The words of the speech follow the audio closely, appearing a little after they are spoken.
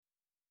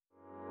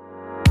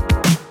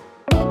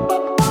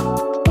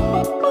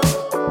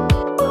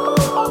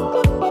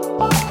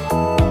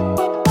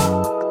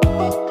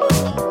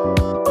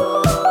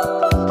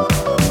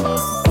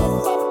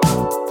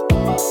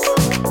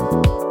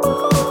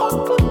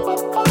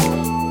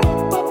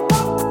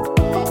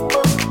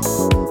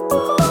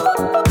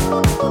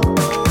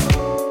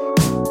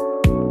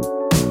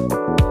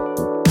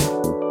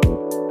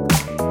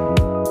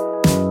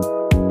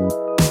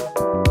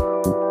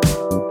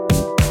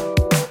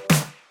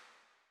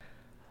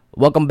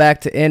Welcome back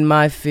to In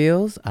My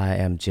Fields. I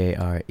am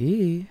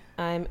JRE.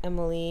 I'm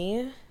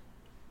Emily.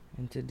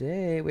 And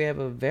today we have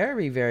a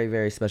very, very,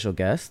 very special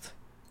guest.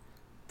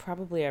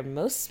 Probably our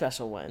most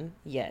special one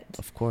yet.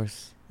 Of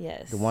course.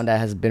 Yes. The one that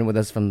has been with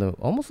us from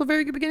almost the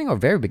very beginning, or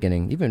very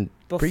beginning, even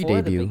Before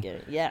pre-debut. The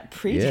beginning. Yeah,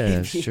 pre-debut. Yeah,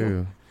 it's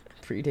true.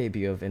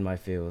 Pre-debut of In My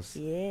Fields.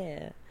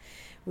 Yeah.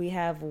 We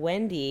have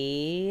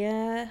Wendy,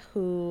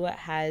 who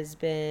has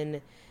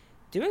been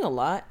doing a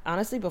lot.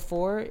 Honestly,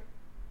 before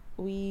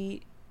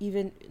we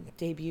even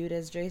debuted,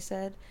 as Dre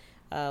said,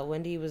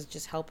 Wendy was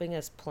just helping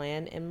us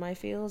plan In My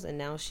Fields, and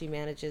now she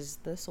manages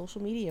the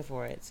social media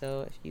for it.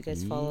 So if you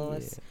guys follow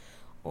us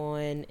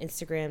on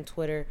Instagram,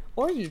 Twitter,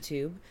 or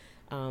YouTube,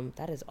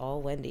 that is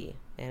all Wendy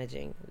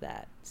managing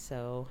that.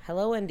 So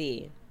hello,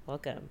 Wendy.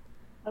 Welcome.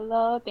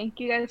 Hello. Thank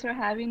you guys for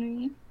having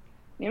me.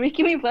 You're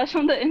making me blush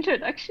on the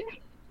introduction.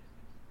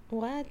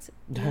 What?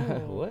 No.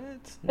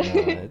 What? No,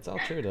 it's all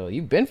true though.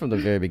 You've been from the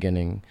very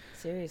beginning.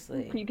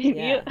 Seriously.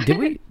 Yeah.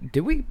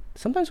 Did we?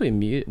 Sometimes we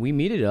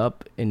meet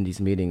up in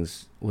these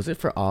meetings. Was it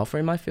for all for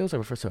In My Fields,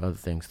 or for some other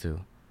things too?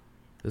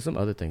 There's some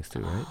other things too,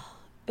 right?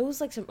 It was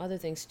like some other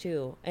things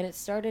too, and it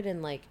started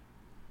in like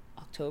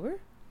October.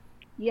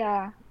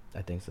 Yeah.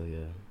 I think so.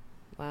 Yeah.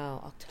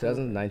 Wow, October.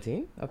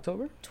 2019,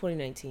 October.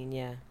 2019.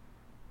 Yeah.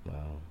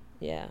 Wow.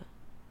 Yeah.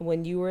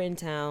 When you were in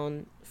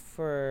town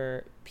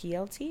for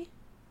PLT,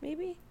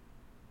 maybe.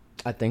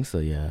 I think so,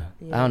 yeah.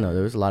 I don't know.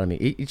 There was a lot of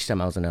each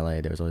time I was in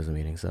LA, there was always a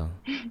meeting, so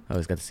I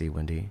always got to see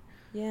Wendy.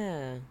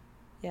 Yeah.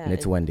 Yeah. And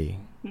it's Wendy.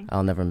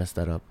 I'll never mess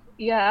that up.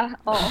 Yeah.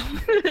 Oh.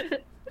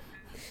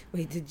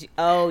 Wait, did you?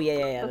 Oh,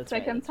 yeah. The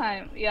second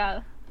time.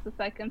 Yeah. The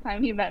second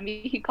time he met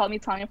me, he called me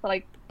Tanya for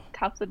like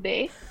half the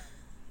day.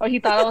 Or he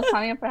thought I was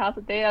Tanya for half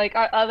the day. Like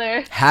our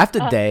other... Half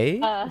the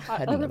day? I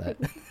didn't know that.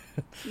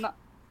 No.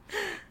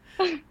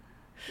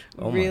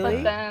 Oh, really?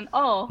 But then,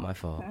 my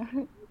fault.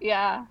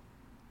 Yeah.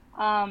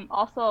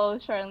 Also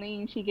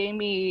Charlene, she gave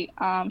me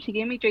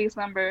Dre's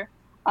number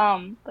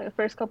the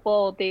first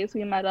couple of days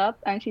we met up,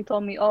 and she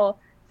told me,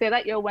 say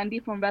that you're Wendy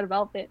from Red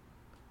Velvet.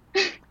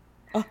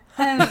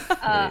 And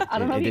I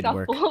don't know if he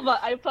got full,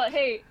 but I put,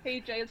 hey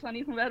Dre, it's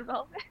Wendy from Red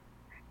Velvet.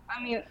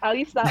 I mean, at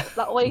least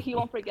that way he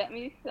won't forget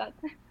me.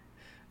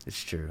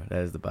 It's true. That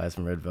is the bias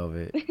from Red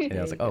Velvet. And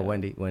I was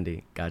like,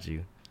 Wendy, got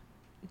you.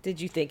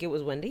 Did you think it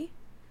was Wendy?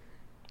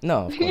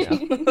 No, of course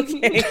not.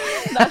 Okay.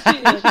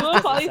 She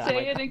will probably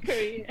say it in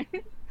Korean.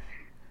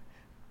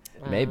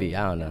 Maybe,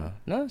 I don't know.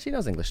 No, she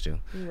knows English too.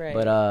 Right.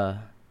 But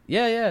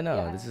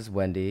this is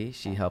Wendy.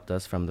 She helped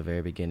us from the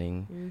very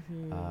beginning.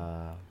 Mm-hmm.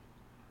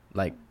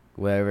 Like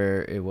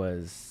wherever it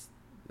was,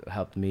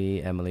 helped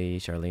me, Emily,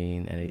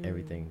 Charlene, and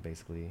everything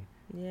basically.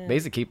 Yeah.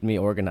 Basically keep me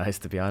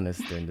organized, to be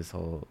honest, during this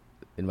whole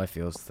In My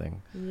Fields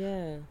thing.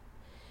 Yeah.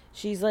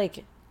 She's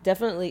like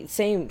definitely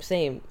same.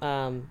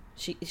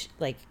 She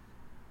like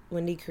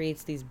Wendy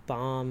creates these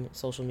bomb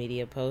social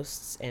media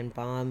posts and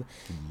bomb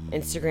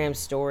Instagram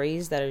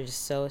stories that are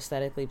just so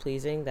aesthetically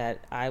pleasing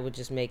that I would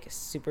just make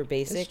super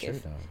basic,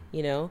 It's true,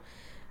 you know.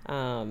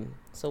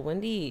 So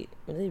Wendy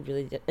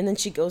really did, and then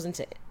she goes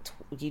into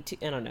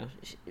YouTube. I don't know.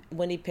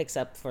 Wendy picks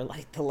up for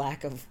like the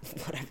lack of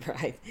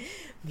whatever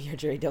me or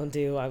Dre don't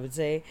do, I would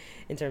say,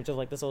 in terms of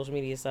like the social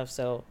media stuff.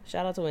 So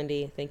shout out to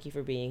Wendy. Thank you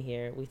for being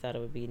here. We thought it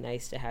would be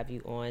nice to have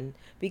you on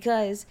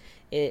because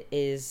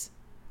it's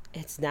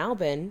now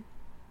been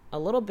a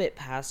little bit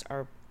past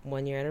our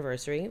 1 year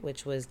anniversary,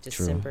 which was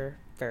December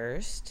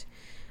 1st.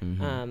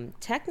 Mm-hmm.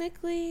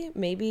 Technically,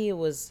 maybe it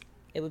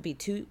would be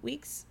 2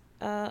 weeks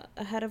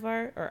ahead of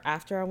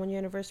after our 1 year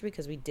anniversary,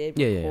 because we did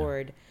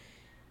record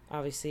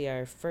obviously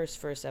our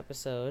first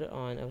episode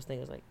on, I was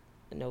thinking it was like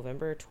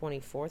November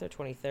 24th or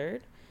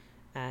 23rd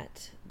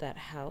at that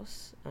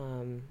house.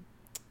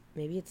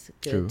 Maybe it's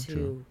good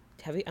to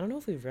have you. I don't know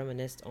if we've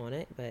reminisced on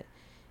it, but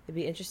it'd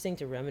be interesting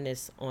to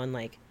reminisce on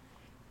like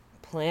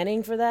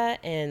planning for that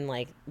and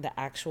like the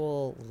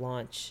actual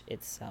launch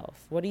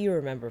itself. What do you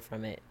remember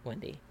from it,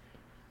 Wendy?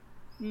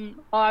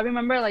 I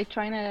remember like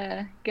trying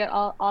to get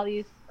all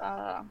these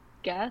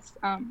guests.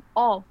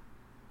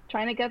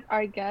 Trying to get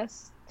our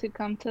guests to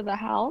come to the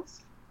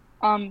house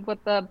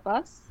with the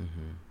bus.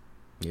 Mm-hmm.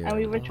 Yeah. And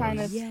we were trying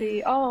to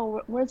see,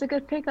 where's a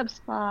good pickup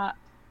spot?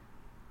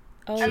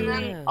 And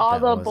then that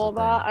the was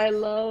boba, I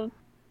love.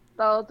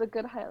 That was a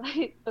good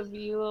highlight, the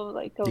view of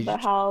like the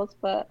house.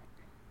 But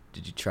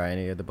did you try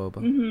any of the boba?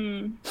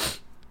 Mm-hmm.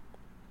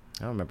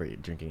 I don't remember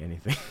drinking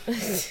anything.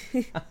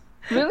 Really?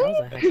 That was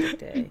a hectic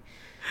day.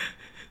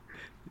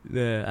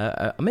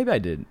 Yeah, maybe I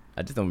did.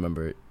 I just don't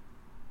remember it.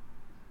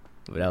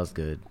 But that was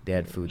good. They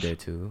had food there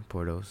too.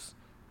 Portos,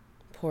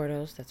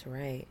 that's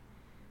right.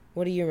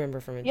 What do you remember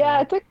from it, Yeah,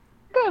 I Dre?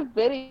 took a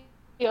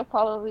video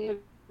probably of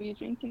you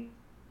drinking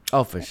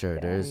Oh, for it. sure.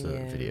 Yeah. There's a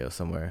Yeah. video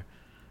somewhere.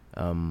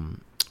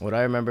 What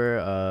I remember,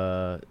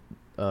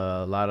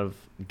 a lot of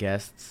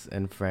guests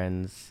and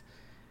friends,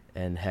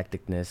 and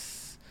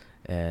hecticness,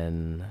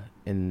 and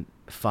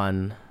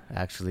fun.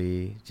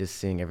 Actually, just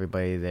seeing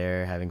everybody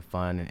there, having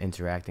fun and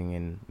interacting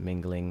and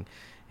mingling,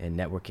 and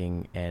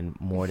networking, and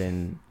more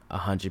than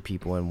 100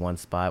 people in one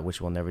spot, which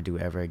we'll never do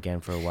ever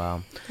again for a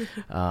while.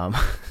 Um,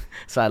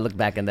 so I look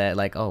back at that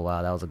like, oh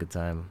wow, that was a good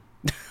time.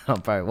 I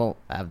probably won't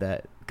have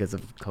that because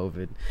of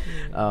COVID.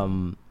 Yeah.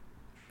 Um,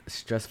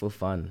 Stressful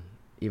fun,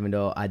 even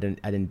though I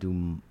didn't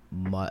do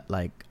much,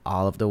 like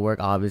all of the work.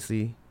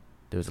 Obviously,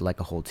 there's like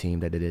a whole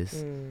team that it is.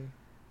 Mm.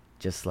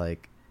 Just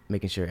like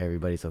making sure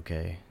everybody's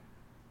okay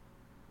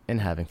and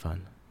having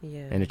fun,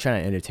 Yeah. and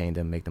trying to entertain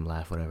them, make them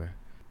laugh, whatever.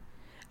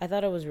 I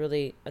thought it was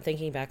really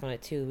thinking back on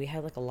it too. We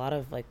had like a lot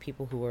of like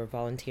people who were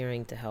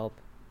volunteering to help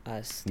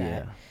us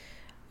that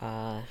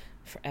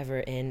forever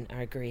in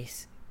our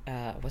grace.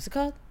 What's it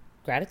called?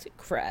 Gratitude.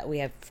 We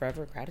have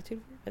forever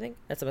gratitude. I think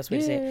that's the best way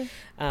to say it.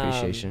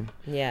 Appreciation.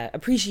 Yeah,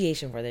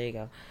 appreciation for. There you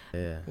go.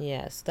 Yeah,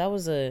 Yes, that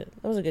was a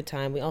good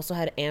time. We also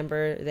had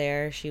Amber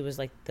there. She was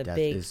like the that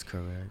big, is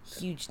correct.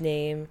 huge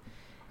name,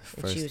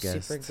 and First she was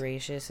guest. super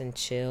gracious and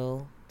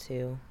chill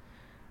too.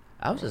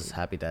 I was just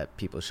happy that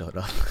people showed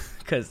up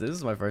because this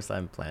is my first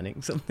time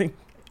planning something.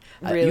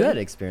 Really? You had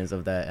experience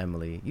of that,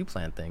 Emily. You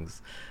plan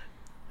things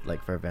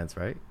like for events,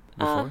 right?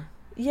 Before,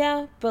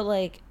 Yeah, but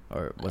like,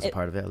 or was it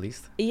part of it at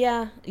least?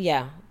 yeah,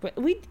 but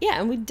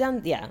and we'd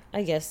done,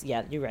 I guess,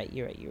 yeah, you're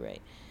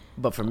right.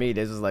 But for me,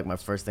 this was like my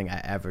first thing I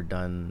ever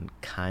done,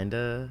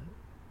 kinda,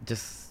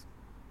 just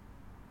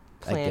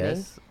I Planning.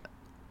 guess.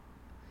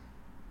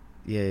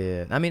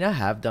 Yeah. I mean, I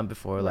have done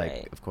before,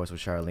 Right. like of course with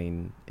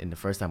Charlene in the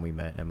first time we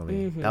met,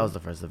 Emily. That Mhm. was the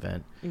first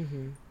event.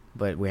 Mm-hmm.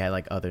 But we had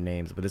like other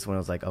names. But this one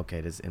was like, okay,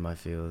 this is in my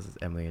fields. It's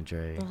Emily and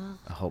Dre.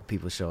 I hope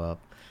people show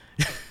up.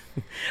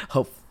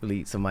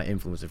 Hopefully, some of my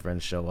influencer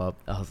friends show up.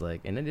 I was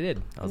like, and then they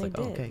did. I was like,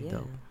 oh, okay, yeah,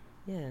 dope.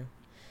 yeah,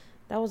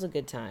 that was a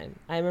good time.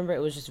 I remember it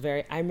was just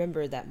I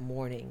remember that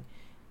morning,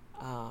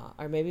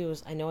 or maybe it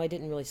was. I know I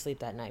didn't really sleep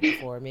that night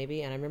before,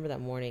 maybe, and I remember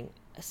that morning.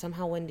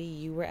 Somehow, Wendy,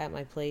 you were at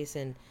my place,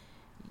 and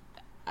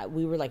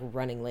we were like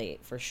running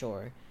late for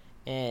sure,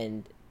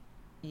 and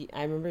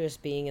I remember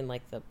just being in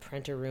like the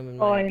printer room in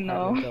Oh, my I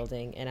apartment know.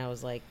 building, and I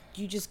was like,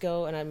 "You just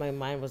go," and my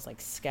mind was like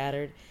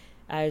scattered.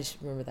 I just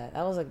remember that.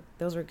 That was like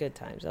those were good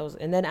times.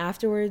 And then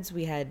afterwards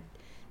we had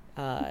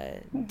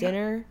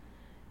dinner,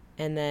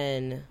 and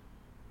then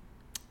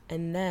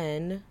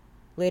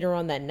later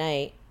on that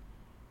night,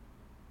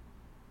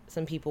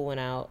 some people went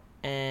out,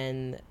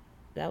 and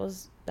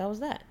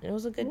that. It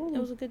was a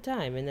good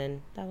time, and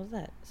then that was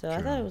that. So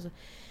I thought it was.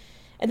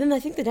 And then I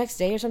think the next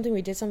day or something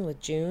we did something with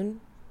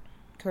June,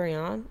 Curry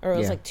on, or it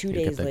was like 2 we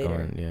days kept that later.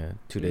 going. Yeah,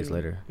 2 days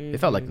later. It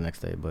felt like the next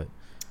day, but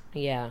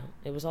Yeah,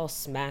 it was all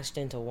smashed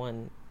into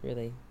one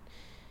really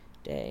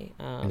day.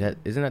 and that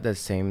isn't that the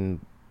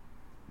same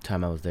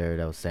time I was there.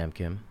 That was Sam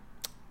Kim.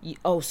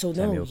 So no,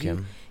 Samuel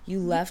Kim. you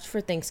left for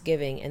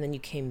Thanksgiving and then you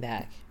came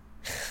back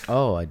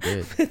Oh, I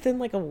did. within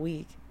like a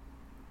week.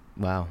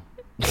 Wow.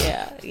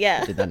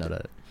 Yeah. Did not know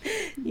that.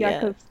 Yeah,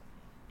 because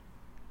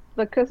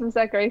the Christmas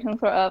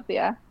decorations were up.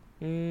 Yeah.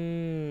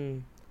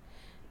 Mm.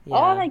 Yeah.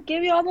 Oh, and I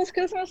gave you all those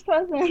Christmas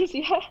presents.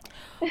 Yeah.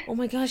 Oh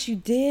my gosh, you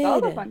did.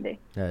 That was a fun day.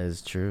 That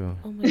is true.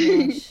 Oh my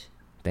gosh.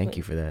 Thank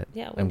you for that.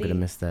 Yeah, I'm gonna Wendy.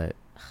 miss that.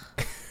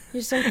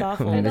 You're so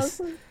thoughtful. I I know.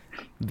 miss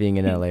being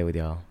in LA with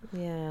y'all.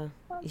 Yeah.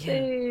 Yeah.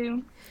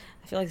 Same.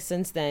 I feel like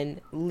since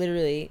then,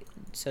 literally,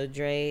 so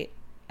Dre,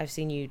 I've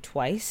seen you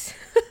twice.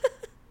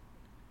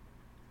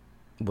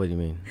 What do you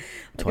mean?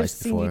 Like Twice I've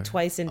seen before? you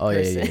twice in Oh,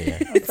 person. yeah.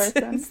 In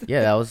person.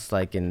 Yeah, that was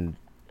like in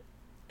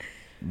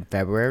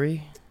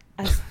February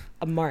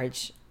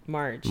March.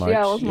 March.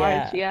 Yeah, it was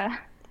March. Yeah. Yeah.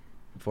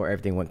 before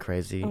everything went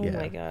crazy. Oh Yeah.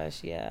 my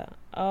gosh, yeah.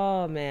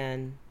 Oh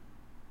man.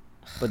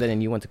 But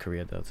then you went to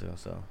Korea though too,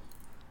 so.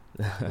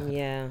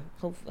 Yeah.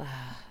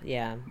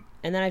 Yeah.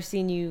 And then I've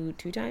seen you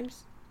 2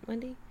 times,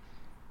 Wendy,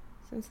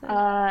 since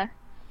then.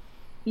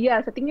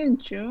 Yes, I think in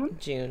June.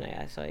 June,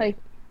 I saw you. Like,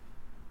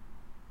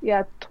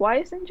 yeah,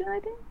 twice in June, I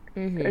think,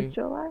 or Mhm.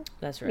 July.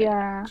 That's right.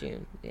 Yeah.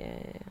 June.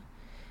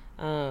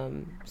 Yeah.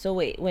 So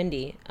wait,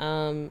 Wendy,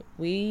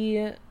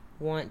 we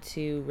want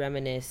to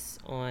reminisce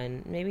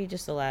on maybe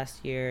just the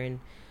last year and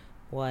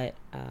what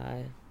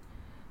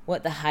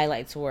the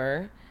highlights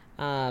were.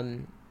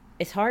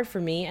 It's hard for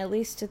me at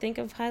least to think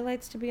of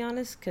highlights, to be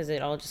honest, because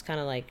it all just kind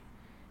of like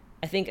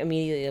I think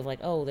immediately of like,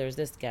 oh, there's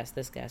this guest,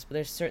 but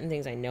there's certain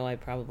things I know I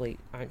probably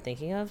aren't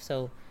thinking of.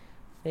 So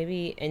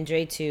maybe, and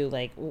Dre too,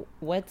 like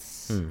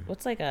what's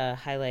like a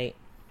highlight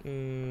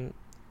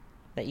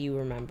that you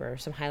remember,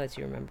 some highlights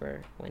you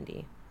remember,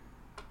 Wendy,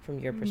 from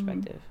your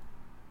perspective?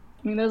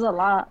 I mean, there's a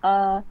lot.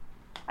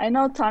 I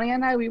know Tanya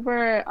and we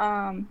were,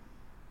 I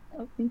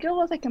think it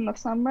was like in the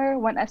summer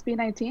when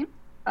SB19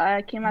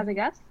 came as a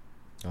guest.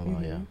 Oh wow,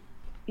 yeah.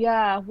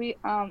 Yeah, we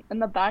in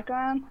the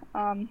background,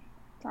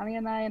 Tanya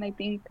and I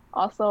think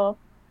also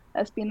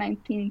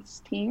SB19's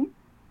team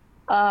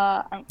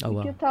Oh we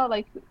wow. could tell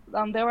like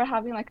they were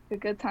having like a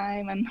good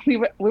time, and we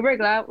were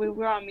glad we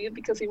were on mute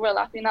because we were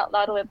laughing out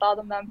loud with all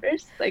the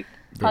members, like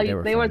They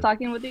were they were fun.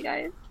 talking with you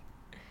guys.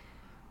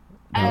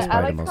 That was And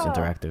I probably the like I most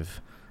how interactive.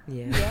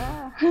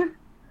 yeah. yeah,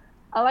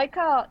 I like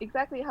how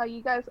exactly how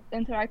you guys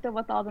interacted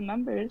with all the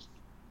members.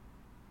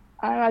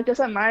 And I just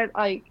admired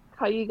like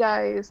how you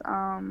guys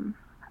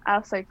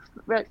asked like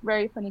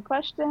very funny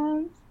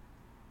questions.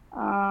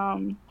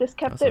 Just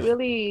kept Also, it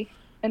really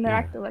yeah.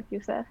 interactive, like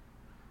you said.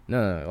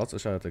 No, no. Also,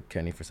 shout out to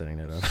Kenny for setting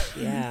that up.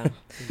 Yeah.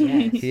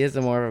 Yes. He has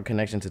a more of a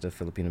connection to the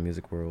Filipino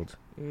music world.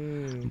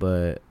 Mm.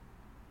 But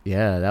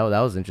yeah, that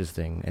was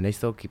interesting, and they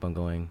still keep on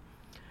going.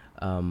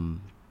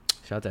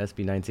 Shout out to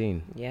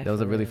SB19. Yeah, That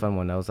was for a really real. fun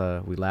one. That was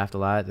we laughed a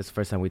lot. This is the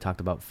first time we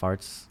talked about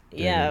farts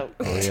during Yeah.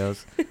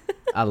 Oreos. Yeah.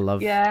 I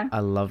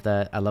love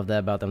that. I love that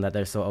about them, that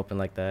they're so open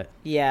like that.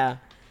 Yeah.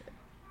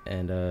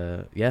 And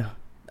yeah,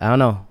 I don't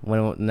know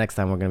when next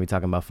time we're gonna be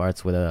talking about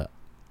farts with a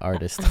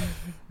artist.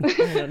 I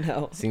don't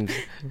know. Seems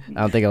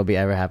I don't think it'll be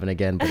ever happen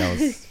again, but that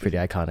was pretty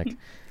iconic.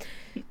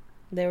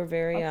 They were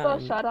very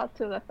Also, shout out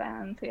to the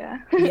fans. Yeah.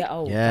 yeah.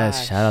 Oh Yes,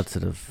 gosh. shout out to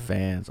the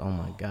fans. Oh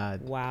my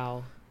god,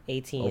 Wow.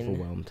 18.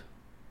 overwhelmed.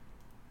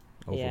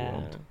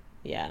 Yeah.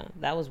 Yeah.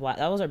 That was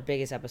that was our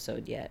biggest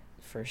episode yet,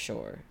 for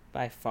sure,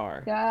 by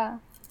far. Yeah.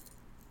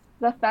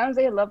 The fans,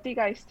 they loved you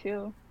guys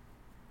too.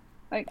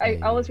 Like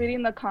I was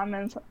reading the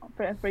comments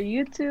for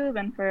YouTube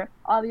and for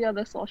all the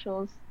other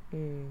socials.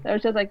 Mm. They were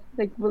just like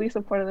really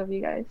supportive of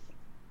you guys.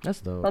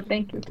 That's dope. So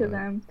thank you I'm to glad.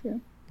 them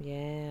too.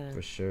 Yeah.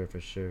 For sure, for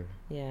sure.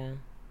 Yeah.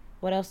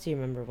 What else do you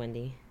remember,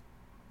 Wendy?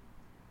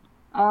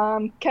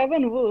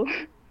 Kevin Wu.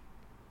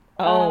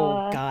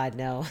 Oh God,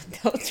 no!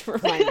 Don't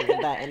remind me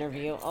of that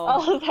interview. I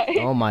Oh, was like,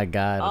 Oh my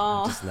god,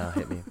 Oh. it just now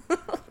hit me.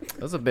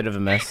 It was a bit of a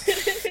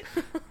mess,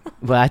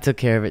 but I took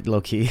care of it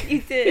low key.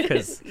 you did.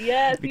 yes,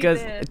 you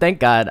Because did. thank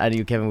God I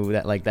knew Kevin Wu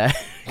that like that.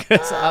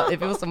 Because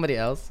if it was somebody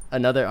else,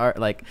 another art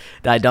like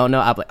that I don't know,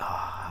 I'd be like,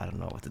 oh, I don't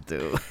know what to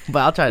do. But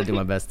I'll try to do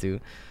my best too.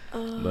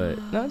 But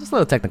no, just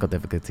little technical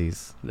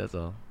difficulties. That's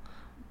all.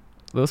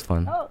 It was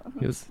fun. Oh,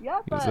 He was.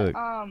 yeah, he was but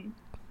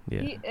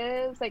yeah.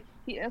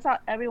 he is how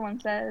everyone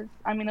says.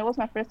 I mean, it was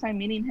my first time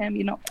meeting him.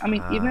 You know, I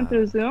mean, even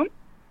through Ah. Zoom.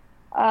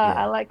 Yeah.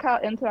 I like how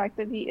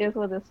interactive he is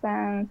with his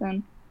fans,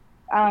 and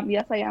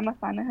yes, I am a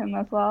fan of him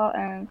as well.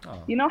 And Oh.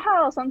 you know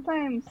how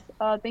sometimes,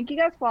 thank you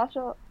guys for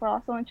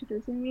also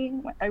introducing me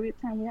every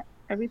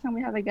time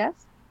we have a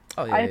guest.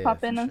 Oh yeah. I yeah, pop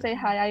for in and sure. say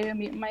hi. I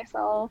mute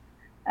myself,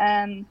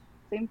 and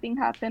same thing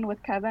happened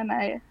with Kevin.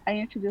 I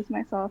introduced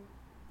myself,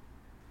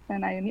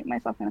 and I mute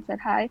myself and I said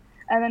hi,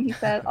 and then he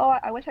said, "Oh,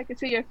 I wish I could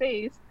see your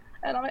face,"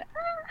 and I'm like,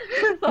 ah.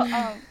 So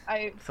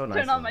I So nice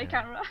turned on of my him,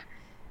 yeah. camera,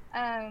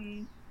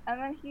 and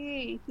then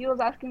he was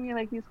asking me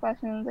like these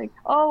questions like,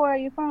 "Oh, where are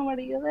you from? Where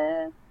do you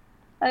live?"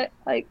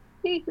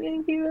 He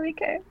really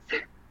cares.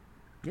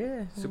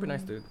 Yeah, super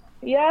nice dude.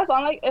 Yeah, so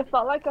I'm like, it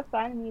felt like a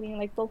fan meeting,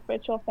 like those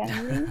virtual fan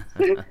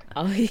meetings.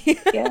 Oh yeah.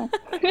 Yeah.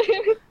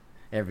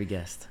 Every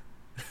guest.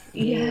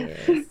 Yeah.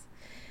 Yes.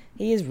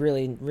 He is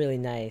really, really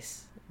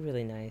nice.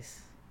 Really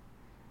nice.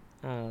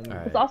 All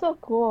right. It's also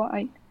cool.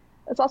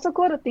 It's also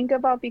cool to think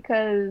about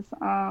because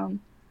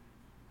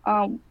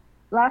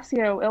last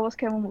year it was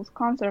Kevin Wu's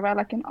concert, right?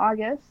 Like in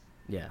August.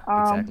 Yeah,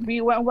 exactly.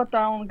 We went with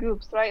our own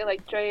groups, right?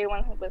 Like Dre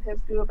went with his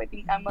group. I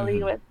think Emily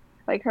Mhm. with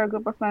like her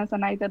group of friends,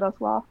 and I did as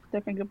well,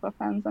 different group of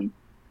friends, and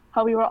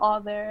how we were all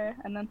there,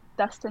 and then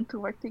destined to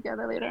work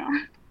together later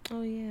on.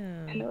 Oh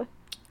yeah. And it was,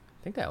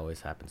 I think that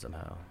always happens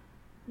somehow.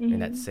 In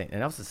that mhm. same,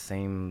 and that was the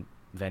same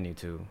venue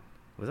too.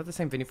 Was that the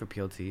same venue for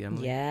PLT,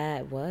 Emily? Yeah,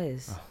 it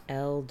was. Oh.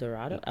 El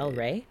Dorado. El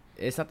Rey?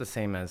 It's not the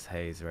same as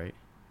Hayes, right?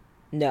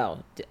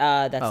 No.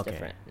 That's Okay.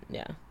 different.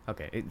 Yeah.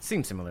 Okay, it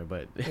seems similar,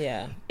 but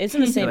Yeah. It's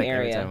in the same like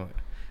every area. time-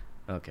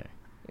 Okay,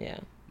 Yeah.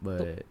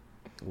 but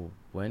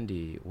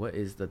Wendy, what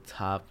is the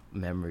top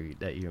memory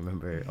that you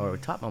remember, or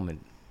top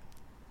moment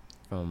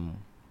from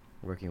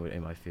working with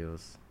My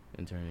Fields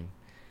interning?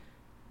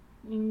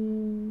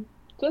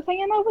 Just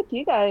hanging out with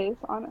you guys.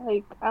 On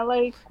like, I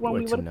like when We're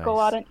we too would go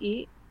nice. out and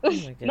eat. Oh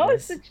my No,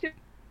 it's the goodness.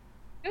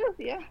 truth.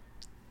 Yeah.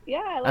 Yeah,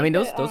 I I like mean,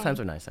 those it. times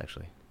are nice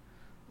actually.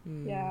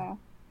 Mm, Yeah.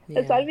 yeah.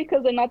 It's sad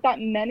because they're not that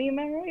many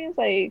memories,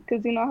 like,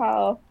 because you know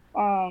how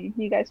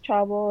you guys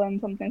travel and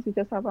sometimes you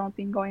just have our own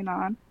thing going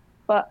on.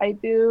 But I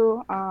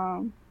do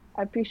I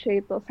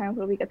appreciate those times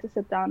where we get to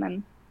sit down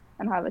and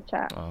have a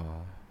chat. Oh,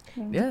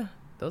 Mm. yeah,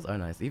 those are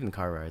nice. Even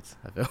car rides,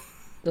 I feel.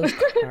 Those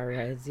car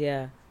rides,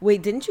 yeah.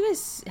 Wait, didn't you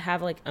guys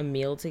have like a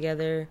meal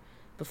together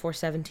before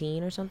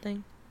 17 or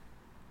something?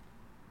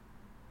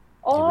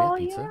 Oh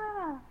we have pizza?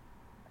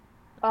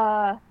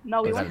 yeah. No,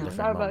 Or we is that went a to different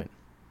Starbucks. moment?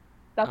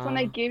 That's when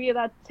I Oh. gave you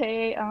that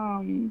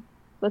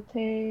the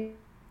Tay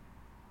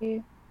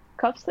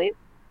cup sleep.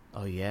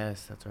 Oh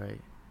yes, that's right.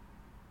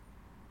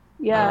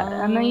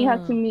 Yeah, and then you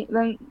had to Ah. meet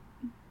then,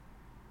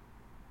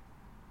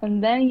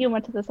 and then you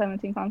went to the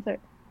 17 concert.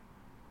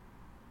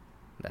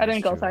 That I is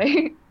didn't go, true.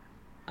 sorry.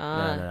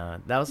 No, no,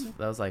 no.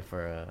 That was like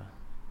for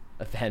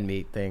a fan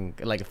meet thing,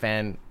 like a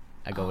fan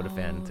I go with a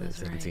fan Oh, to that's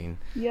right. 17.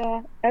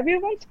 Yeah,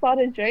 everyone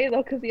spotted Dre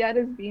though because he had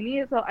his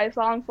beanie. So I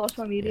saw on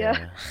social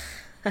media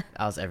Yeah,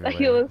 I was that he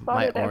everywhere. was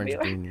My spotted orange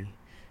everywhere. beanie.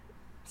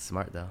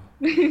 Smart though.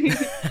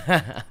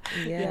 Yeah.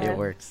 It Yeah.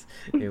 works.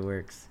 It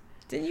works.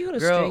 Didn't you go to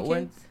Girl, Stray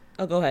when Kids?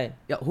 Oh, go ahead.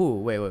 yeah, who?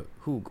 Wait.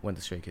 Who went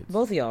to Stray Kids?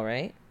 Both of y'all,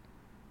 right?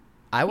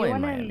 I He went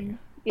in went Miami. in,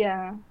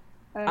 yeah.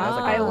 That was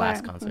like Ah. our I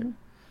last went. concert,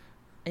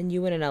 And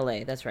you went in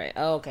LA. That's right.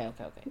 Oh, okay.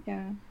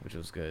 Yeah. which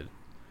was good.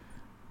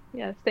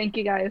 Yes. Thank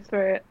you guys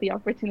for the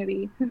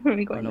opportunity for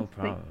me Oh, going no to sleep.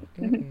 problem.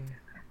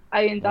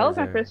 Mm. That What was is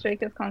my there? first Stray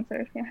Kids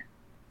concert. Yeah.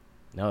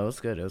 No, it was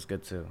good. It was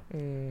good too.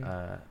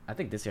 Mm. I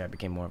think this year I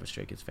became more of a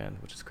Stray Kids fan,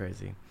 which is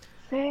crazy.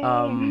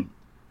 Same.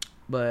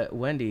 But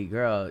Wendy,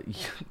 girl,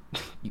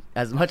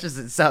 as much as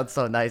it sounds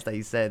so nice that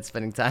you said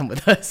spending time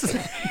with us,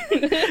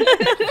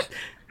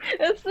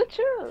 It's the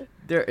truth.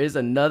 there is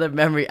another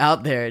memory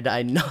out there that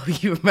I know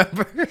you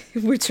remember.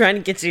 We're trying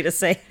to get you to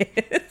say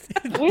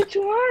it. Which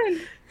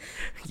one?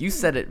 You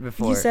said it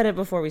before. You said it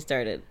before we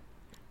started.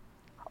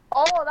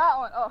 Oh, that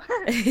one.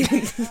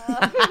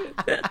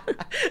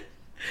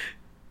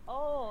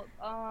 Oh.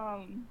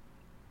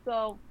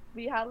 So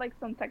we had like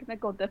some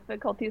technical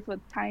difficulties with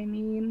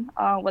timing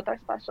with our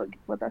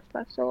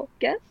special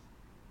guest.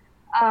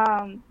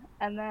 And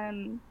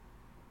then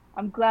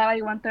I'm glad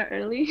I went there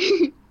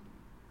early.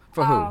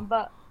 For who?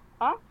 But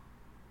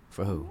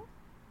For who?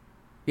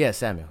 Yeah,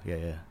 Samuel.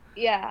 Yeah.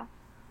 yeah.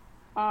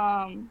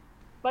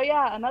 But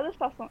yeah, another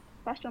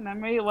special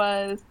memory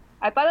was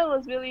I thought it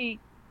was really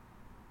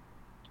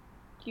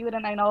cute,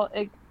 and I know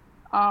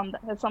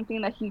that's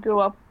something that he grew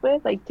up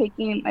with, like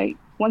taking like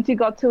once you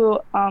go to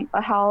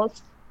a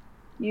house,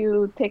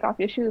 you take off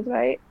your shoes,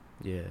 right?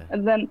 Yeah.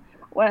 And then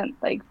when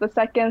like the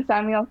second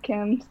Samuel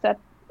Kim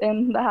stepped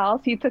in the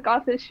house, he took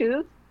off his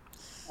shoes,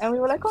 and we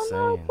were like, That's "Oh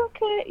no, insane. it's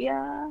okay."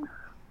 Yeah.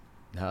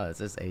 No, it's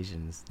just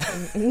Asians.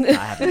 I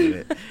have to do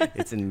it.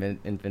 It's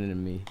infinite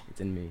in me.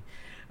 It's in me.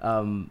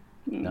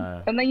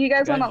 Nah. And then you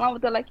guys went Guys- along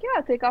with it, like,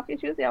 "Yeah, take off your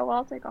shoes." Yeah, well,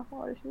 I'll take off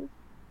all your shoes,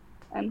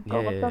 and go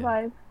with the Yeah.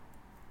 vibe.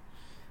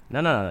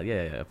 No.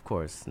 Yeah, of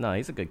course. No,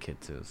 he's a good kid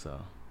too.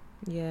 So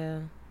Yeah.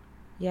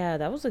 Yeah,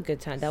 that was a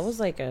good time. That was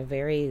like a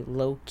very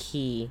low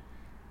key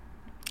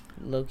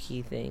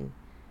thing.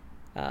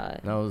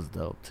 that was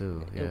dope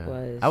too. It Yeah.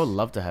 was. I would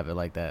love to have it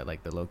like that,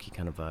 like the low key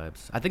kind of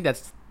vibes. I think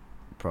that's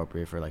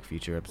appropriate for like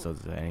future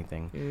episodes or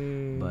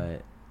anything.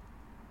 But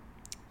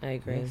I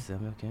agree. yeah,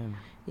 Samuel Kim.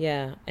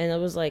 Yeah, and it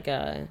was like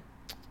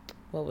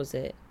what was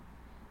it?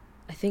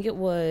 I think it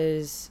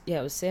was it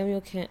was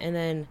Samuel Kim, and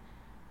then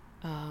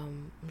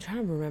I'm trying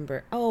to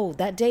remember. Oh,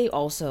 that day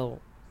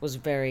also was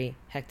very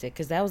hectic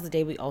because that was the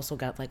day we also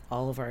got like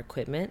all of our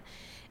equipment,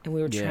 and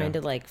we were Yeah. trying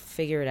to like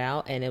figure it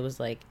out, and it was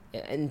like,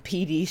 and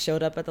PD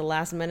showed up at the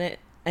last minute,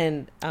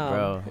 and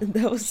Bro.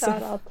 that was Shout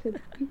so. out to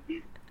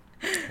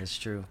It's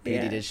true.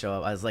 Yeah. PD did show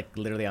up. I was like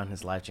literally on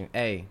his live stream.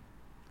 Hey,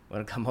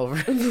 wanna come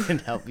over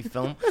and help me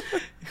film?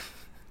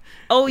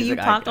 Oh, He's you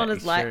like, talked I- on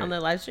his sure. on the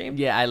live stream.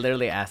 Yeah, I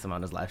literally asked him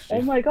on his live Oh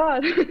stream. my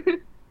god.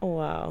 Oh,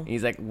 wow.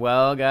 He's like,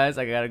 well, guys,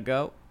 I gotta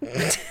go.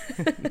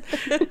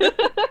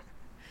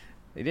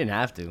 He didn't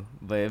have to,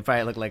 but it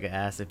probably looked like an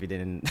ass if he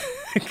didn't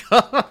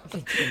go.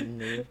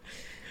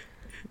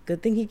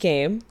 Good thing he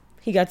came.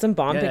 He got some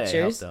bomb Yeah, it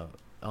pictures. helped out.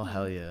 Oh,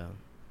 hell yeah.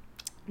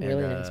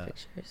 Really And, nice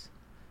pictures.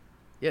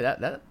 Yeah,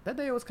 that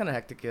day was kind of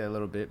hectic a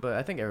little bit, but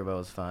I think everybody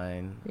was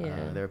fine.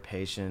 Yeah. They were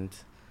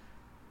patient.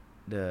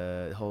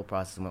 The whole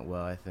process went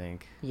well, I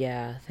think.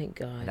 Yeah, thank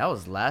God. And that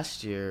was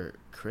last year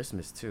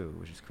Christmas too,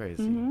 which is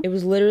crazy. Mhm. It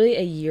was literally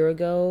a year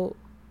ago,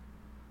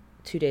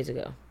 2 days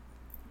ago.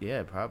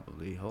 Yeah,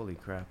 probably. Holy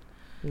crap.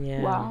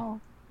 Yeah. Wow.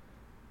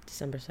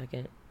 December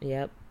 2nd.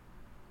 Yep.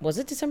 Was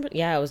it December?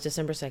 Yeah, it was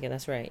December 2nd.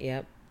 That's right.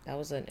 Yep. That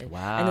was an.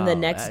 Wow. And then the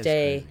next that is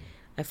day, crazy.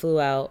 I flew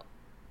out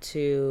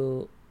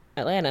to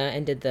Atlanta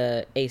and did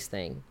the Ace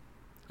thing.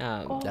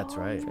 That's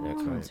right. For their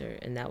That's right. concert.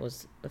 And that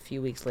was a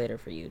few weeks later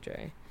for you,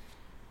 Dre.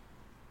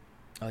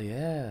 Oh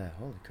yeah.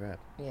 Holy crap.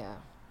 Yeah.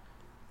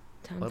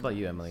 What about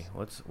you, Emily?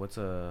 What's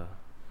a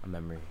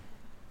memory?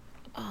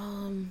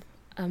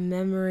 A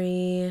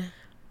memory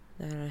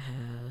that I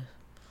have.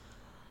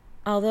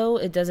 Although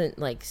it doesn't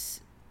like,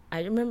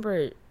 I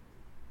remember.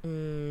 I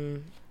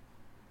don't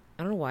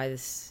know why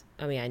this.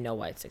 I mean, I know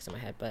why it sticks in my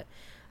head, but,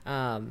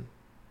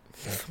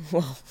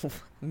 well,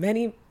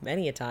 many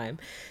a time,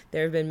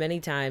 there have been many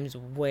times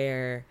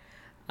where,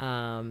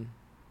 I'm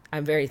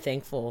very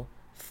thankful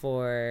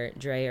for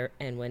Dre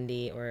and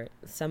Wendy or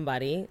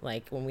somebody,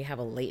 like when we have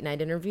a late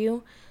night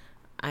interview.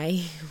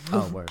 I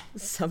Oh, word.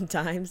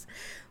 sometimes,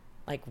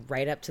 like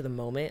right up to the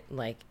moment,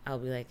 like I'll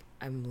be like,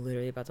 I'm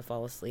literally about to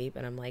fall asleep,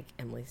 and I'm like,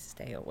 Emily,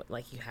 stay awake.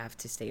 Like, you have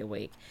to stay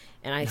awake.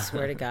 And I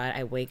swear to God,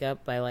 I wake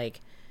up by like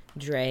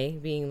Dre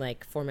being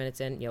like 4 minutes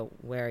in, yo,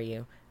 where are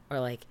you? Or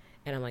like,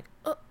 and I'm like,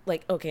 oh,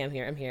 like, okay, I'm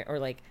here. Or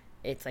like,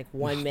 it's like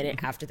 1 minute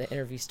after the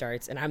interview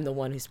starts, and I'm the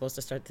one who's supposed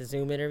to start the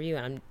Zoom interview,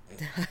 and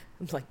I'm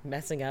like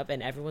messing up,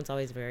 and everyone's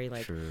always very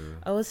like, True.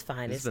 oh, it's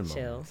fine, There's it's been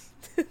chill. moments.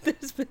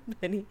 There's been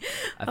many.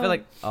 I feel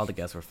like all the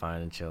guests were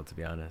fine and chill, to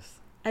be honest.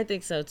 I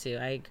think so too.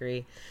 I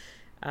agree.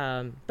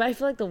 But I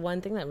feel like the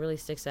one thing that really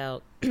sticks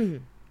out,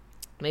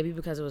 maybe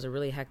because it was a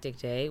really hectic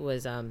day,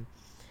 was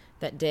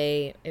that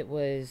day,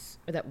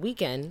 or that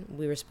weekend,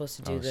 we were supposed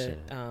to do the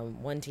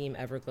One Team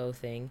Everglow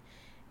thing.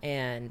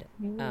 And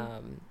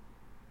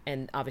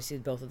obviously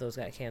both of those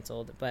got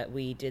canceled. But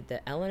we did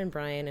the Ellen and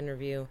Brian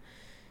interview.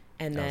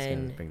 And I was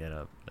then... gonna bring that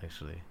up,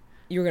 actually.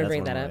 You were going to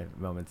bring That's that one up? of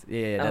my moments.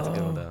 Yeah, that's a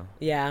good one, though.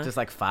 Yeah. Just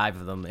like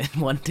 5 of them in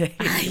one day.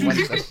 In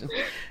one session.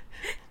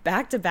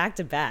 Back to back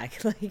to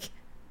back. Like...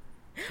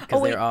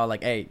 Because they're all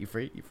like, hey, you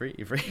free? You free?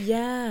 You free?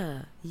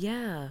 Yeah,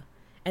 yeah.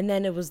 And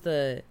then it was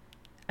I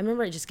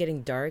remember it just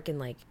getting dark and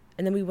like,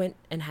 and then we went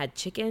and had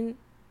chicken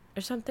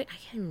or something. I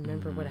can't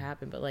remember what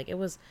happened, but like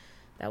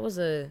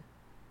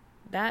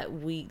that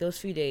week, those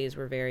few days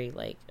were very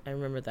like, I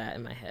remember that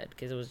in my head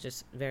because it was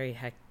just very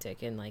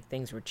hectic and like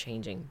things were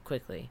changing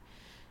quickly.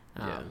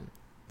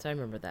 So I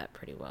remember that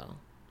pretty well.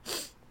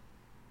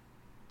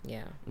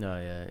 Yeah. No,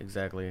 yeah,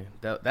 exactly.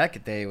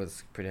 That day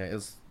was pretty. It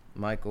was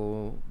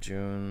Michael,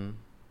 June,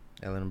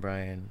 Ellen and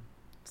Brian,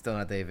 still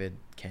not David,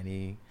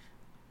 Kenny.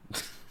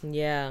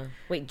 Yeah.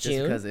 Wait, Just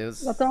June? because it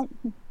was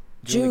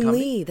June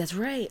Lee. That's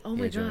right. Oh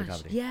my June Lee gosh.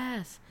 Comedy.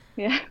 Yes.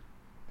 Yeah.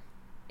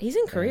 He's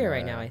in Korea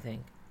right now, I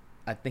think.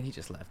 I think he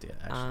just left. Yeah,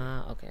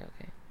 actually. Okay.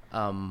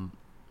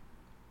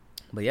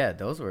 But yeah,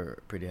 those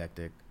were pretty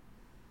hectic.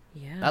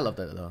 Yeah. I loved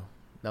it though.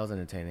 That was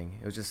entertaining.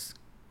 It was just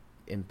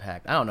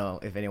impact. I don't know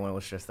if anyone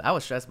was stressed. I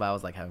was stressed, but I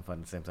was like having fun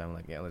at the same time.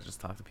 Like, yeah, let's just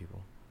talk to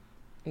people.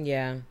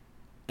 Yeah.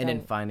 And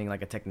then finding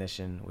like a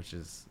technician, which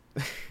is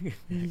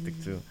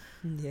hectic too.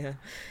 Yeah.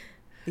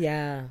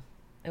 Yeah.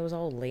 It was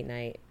all late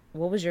night.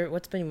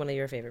 What's been one of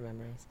your favorite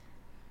memories?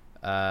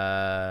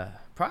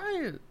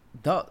 Probably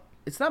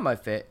it's not my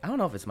favorite. I don't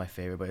know if it's my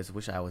favorite, but it's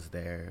wish I was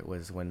there.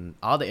 Was when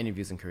all the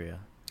interviews in Korea.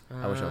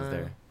 I wish I was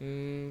there.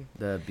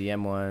 The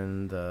BM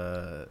one,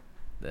 the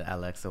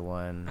Alexa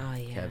one,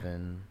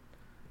 Kevin,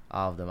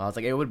 all of them. I was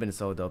like, it would have been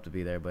so dope to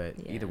be there, but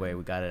either way,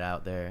 we got it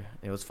out there.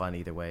 It was fun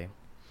either way.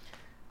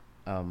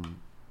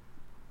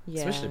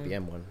 Especially the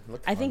BM one.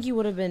 I think you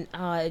would have been.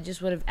 It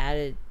just would have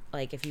added,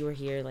 like, if you were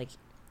here, like,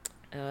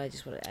 I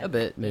just would have added a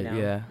bit, maybe. You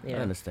know? Yeah,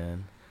 I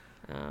understand.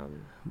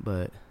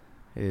 But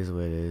it is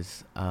what it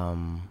is.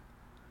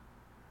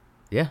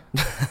 Yeah.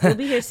 We'll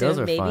be here soon. Those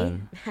were maybe.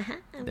 fun.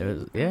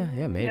 Maybe.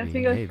 Yeah,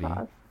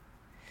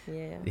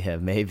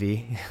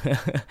 maybe.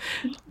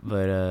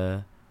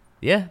 But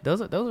yeah,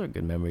 those are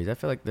good memories. I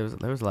feel like there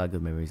was a lot of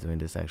good memories doing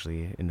this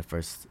actually in the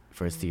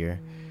first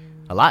year.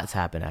 A lot's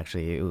happened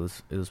actually. It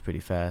was pretty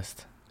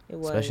fast. It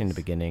was. Especially in the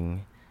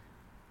beginning.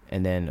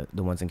 And then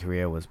the ones in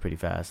Korea was pretty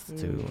fast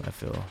too, I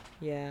feel.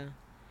 Yeah.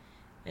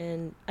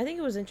 And I think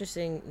it was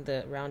interesting,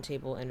 the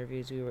roundtable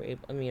interviews we were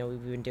able,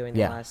 we've been doing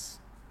the last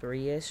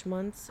 3-ish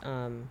months.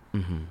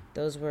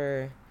 Those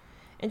were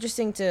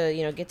interesting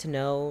to, get to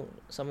know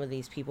some of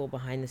these people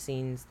behind the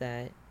scenes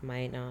that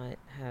might not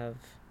have,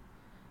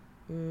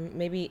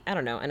 maybe, I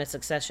don't know, in a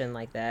succession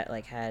like that,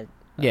 like had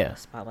a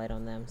spotlight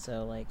on them.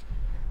 So like,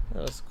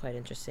 that was quite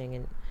interesting.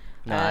 And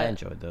I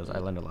enjoyed those. I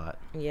learned a lot.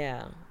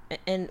 Yeah.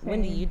 And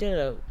Wendy, you did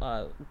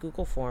a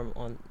Google form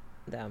on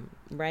them,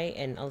 right?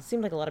 And it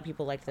seemed like a lot of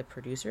people liked the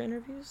producer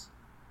interviews.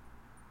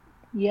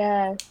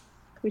 Yes,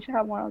 we should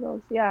have one of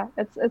those. Yeah,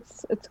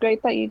 it's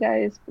great that you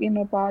guys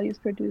brought these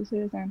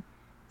producers and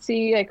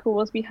see like who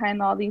was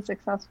behind all these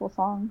successful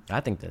songs.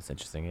 I think that's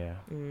interesting. Yeah.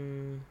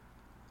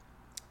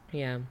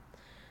 Yeah.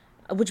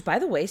 Which, by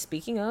the way,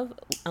 speaking of,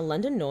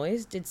 London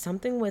Noise did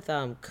something with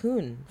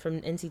Kun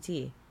from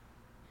NCT.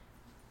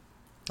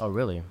 Oh,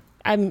 really?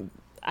 I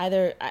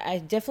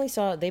definitely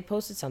saw they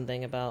posted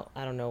something about,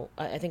 I don't know,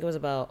 I think it was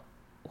about,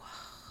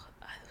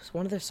 it was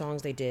one of their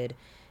songs they did,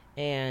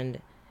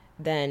 and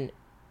then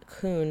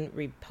Kun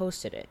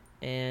reposted it,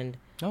 and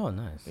oh,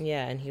 nice.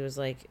 Yeah, and he was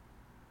like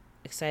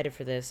excited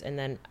for this, and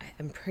then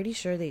I'm pretty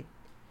sure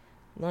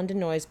London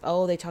Noise,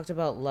 they talked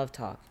about Love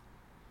Talk.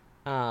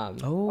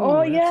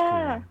 Oh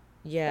yeah. Cool.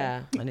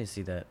 Yeah. I need to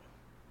see that.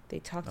 They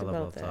talked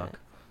about that. Talk.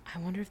 I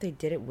wonder if they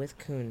did it with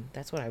Kun.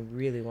 That's what I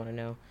really want to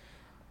know.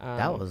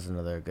 That was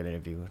another good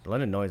interview. The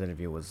London Noise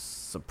interview was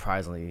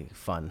surprisingly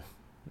fun.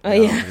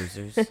 Yeah.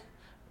 Producers.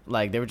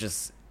 Like, they were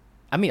just,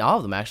 all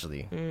of them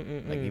actually.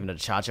 Like, even the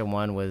Cha-Cha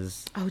one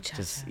was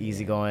just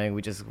easygoing.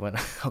 We just went,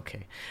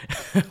 okay.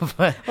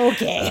 But,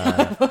 okay.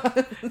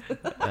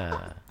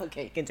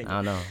 Okay, continue.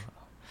 I don't know.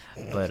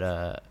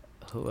 But,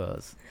 who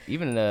else?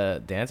 Even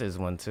the dancers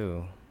one,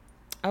 too.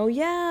 Oh,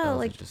 yeah. That was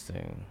like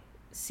interesting.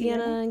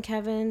 Sienna and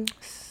Kevin.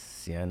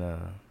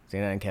 Sienna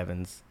and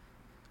Kevin's.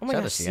 Oh my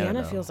gosh,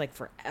 Sienna feels like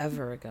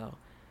forever ago.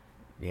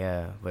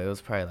 Yeah, but it was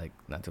probably like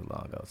not too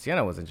long ago.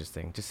 Sienna was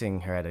interesting, just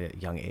seeing her at a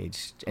young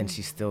age, and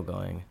she's still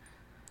going.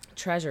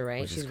 Treasure,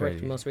 right? She's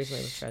worked most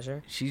recently with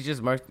Treasure. She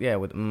just worked, with I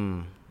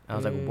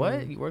was like,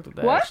 what? You worked with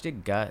that? What? She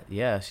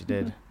did she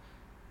did.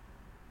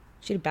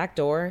 She did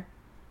Backdoor.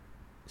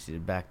 She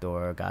did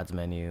Backdoor, God's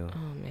Menu.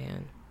 Oh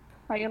man.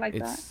 How you like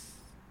that?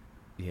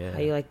 Yeah. How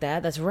you like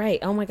that? That's right.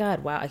 Oh my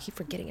God! Wow, I keep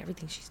forgetting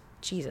everything.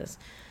 Jesus.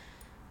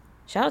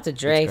 Shout out to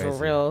Dre for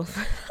crazy. real.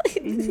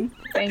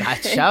 Thanks. I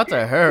shout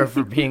to her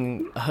for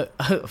being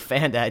a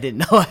fan that I didn't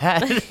know I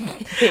had.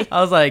 I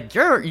was like,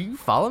 you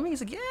follow me? He's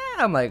like, yeah.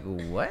 I'm like,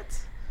 what?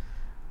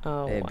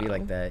 Oh, It'd be wow.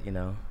 like that, you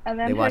know. And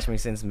then They her- watched me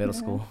since middle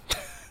school.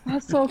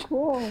 That's so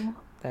cool.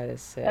 That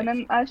is sick. And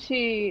then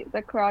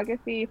the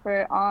choreography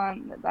for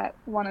On, that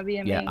Wanna Be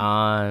a Yeah, Me.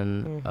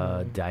 on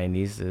Mhm.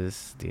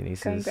 Dionysus.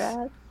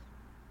 Congrats.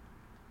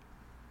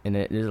 And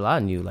there's a lot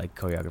of new like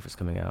choreographers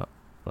coming out.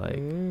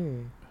 Like,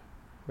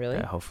 Really?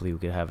 that hopefully we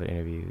could have an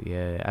interview.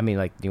 Yeah, I mean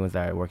like new ones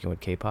that are working with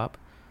K-pop.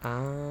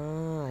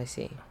 Ah, I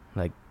see.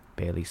 Like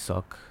Bailey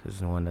Sok is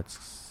the one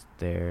that's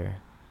there,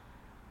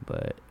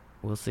 but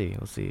we'll see.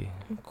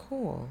 Oh,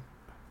 cool.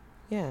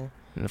 Yeah,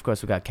 And of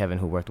course we got Kevin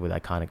who worked with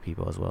iconic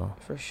people as well.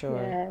 for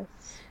sure.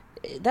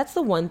 Yes. That's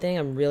the one thing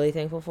I'm really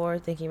thankful for,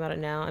 thinking about it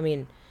now. I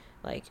mean,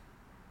 like,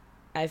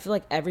 I feel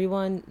like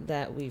everyone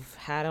that we've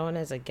had on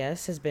as a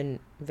guest has been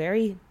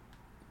very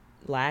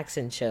lax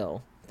and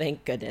chill.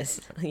 Thank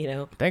goodness, you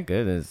know? Thank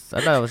goodness.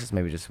 I thought it was just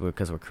maybe just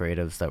because we're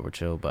creatives that we're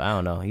chill, but I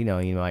don't know. You know,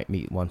 you might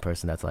meet one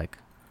person that's like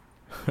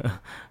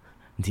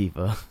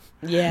diva.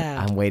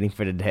 Yeah. I'm waiting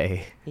for the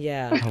day.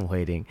 Yeah. I'm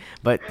waiting.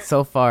 But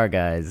so far,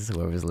 guys,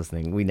 whoever's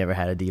listening, we never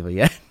had a diva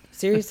yet.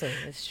 Seriously,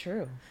 it's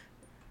true.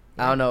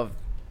 I don't know.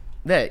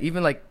 Yeah,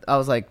 even like I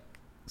was like,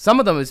 some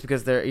of them is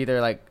because they're either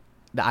like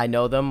that I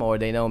know them or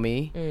they know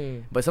me.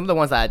 Mm. But some of the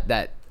ones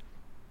that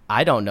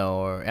I don't know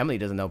or Emily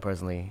doesn't know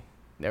personally,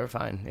 they were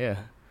fine. Yeah.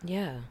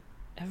 Yeah.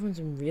 Everyone's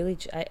been really.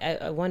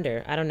 I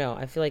wonder. I don't know.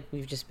 I feel like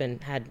we've just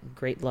had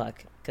great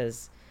luck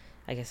because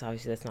I guess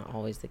obviously that's not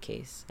always the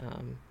case.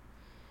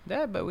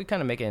 Yeah, but we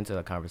kind of make it into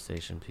a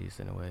conversation piece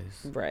in a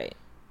ways. Right.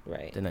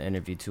 Right. Didn't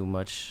interview too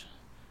much.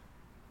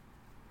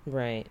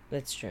 Right.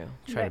 That's true.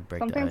 Try to break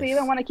the Sometimes they ice.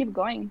 even want to keep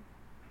going.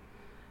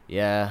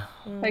 Yeah,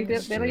 Like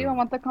That's they don't true. even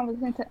want the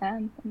conversation to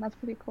end, and that's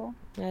pretty cool.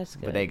 That's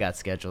good. but they got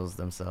schedules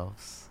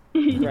themselves.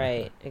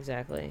 Right,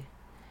 exactly,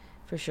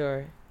 for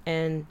sure.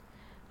 And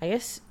I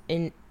guess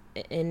in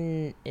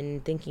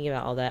thinking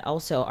about all that,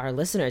 also our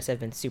listeners have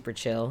been super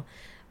chill.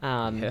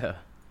 Yeah.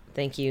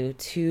 Thank you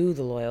to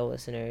the loyal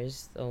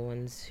listeners, the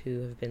ones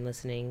who have been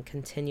listening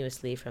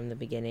continuously from the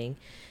beginning,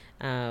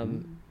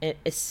 and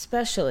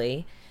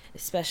especially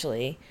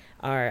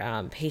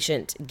our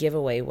patient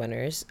giveaway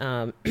winners.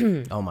 Oh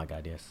my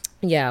God, yes.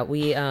 Yeah,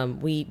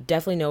 we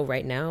definitely know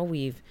right now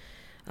we've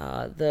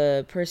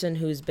the person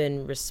who's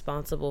been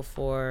responsible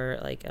for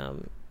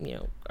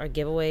our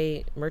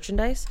giveaway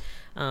merchandise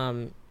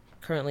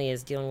currently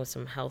is dealing with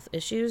some health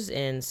issues,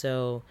 and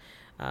so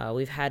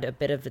we've had a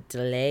bit of a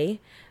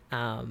delay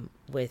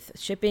with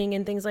shipping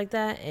and things like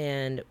that,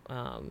 and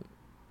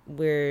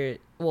we're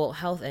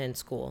health and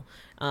school,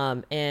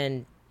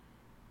 and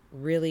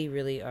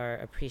really are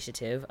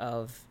appreciative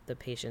of the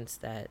patience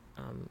that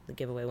the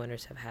giveaway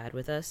winners have had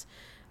with us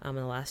in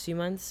the last few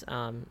months.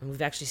 And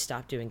we've actually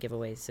stopped doing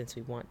giveaways since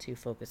we want to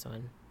focus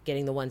on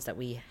getting the ones that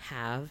we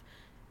have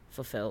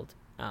fulfilled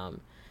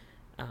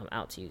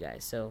out to you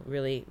guys. So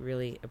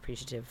really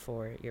appreciative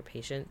for your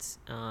patience,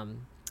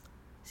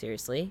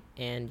 seriously,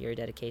 and your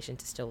dedication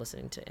to still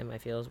listening to In My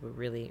Feels. We're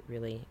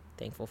really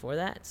thankful for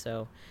that.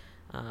 So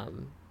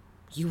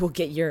you will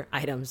get your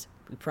items,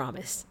 we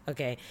promise.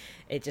 Okay,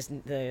 it just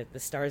the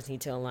stars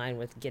need to align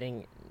with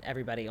getting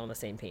everybody on the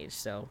same page.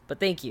 So, but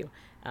thank you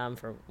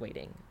for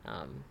waiting,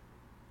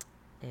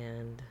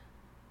 and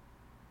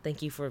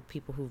thank you for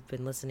people who've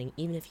been listening,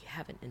 even if you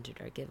haven't entered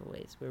our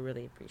giveaways. We're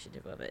really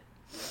appreciative of it.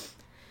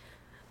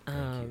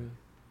 Thank you.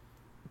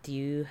 Do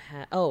you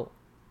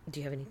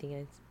have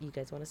anything you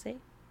guys want to say?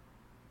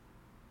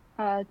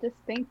 Just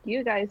thank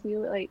you guys. You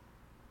like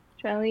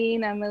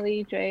Charlene,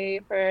 Emily,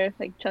 Dre for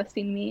like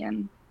trusting me,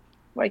 and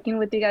working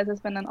with you guys has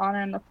been an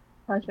honor and a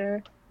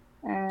pleasure.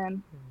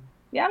 And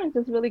yeah, I'm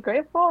just really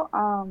grateful.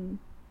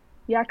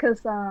 Yeah,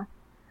 because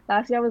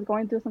last year I was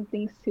going through some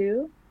things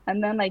too,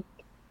 and then like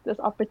this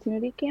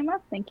opportunity came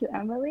up. Thank you,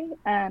 Emily,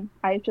 and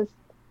I just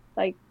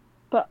like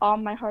put all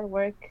my hard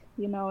work,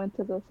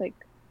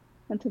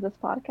 into this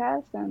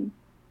podcast, and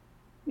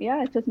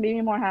yeah, it just made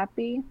me more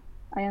happy.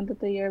 I ended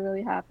the year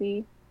really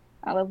happy.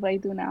 I love what I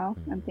do now,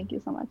 and thank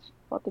you so much,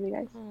 both of you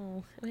guys.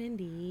 Oh,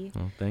 Wendy.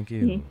 Oh, thank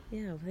you.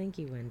 Yeah, thank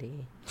you,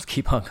 Wendy. Let's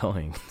keep on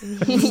going.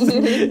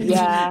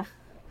 Yeah,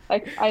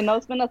 like I know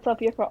it's been a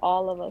tough year for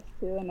all of us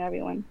too, and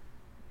everyone.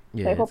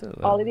 Yeah, I hope it's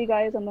all of you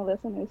guys and the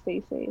listeners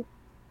stay safe.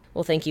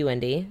 Well, thank you,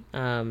 Wendy. You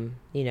know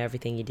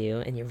everything you do,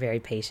 and you're very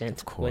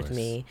patient with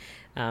me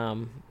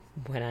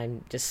when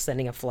I'm just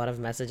sending a flood of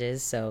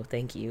messages. So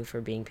thank you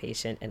for being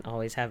patient and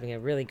always having a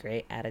really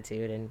great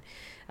attitude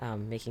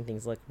and making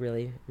things look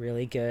really,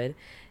 really good.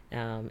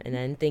 And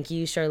then thank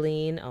you,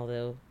 Charlene,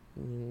 although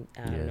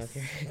I don't know if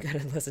you're going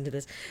to listen to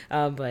this,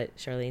 but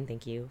Charlene,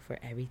 thank you for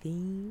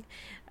everything,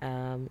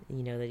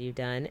 that you've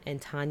done. And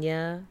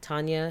Tanya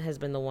has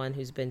been the one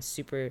who's been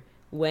super,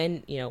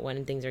 when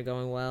things are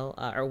going well,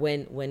 or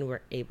when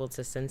we're able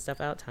to send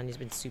stuff out, Tanya's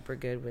been super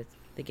good with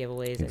the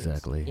giveaways.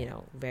 Exactly.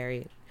 And,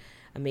 very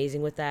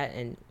amazing with that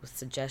and with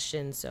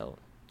suggestions. So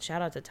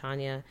shout out to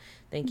Tanya.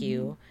 Thank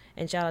you.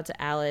 And shout out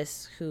to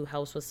Alice, who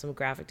helps with some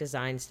graphic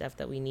design stuff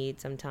that we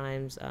need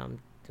sometimes,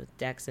 with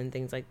decks and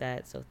things like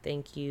that. So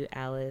thank you,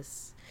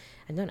 Alice.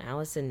 I've known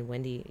Alice and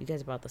Wendy, you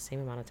guys about the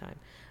same amount of time.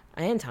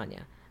 And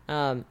Tanya.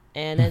 And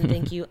then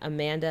thank you,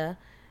 Amanda,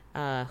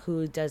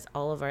 who does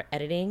all of our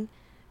editing.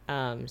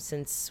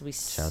 Since we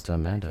shout out to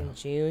Amanda in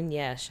June.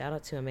 Yeah, shout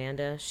out to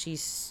Amanda.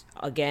 She's,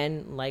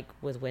 again, like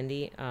with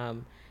Wendy,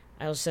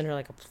 I'll send her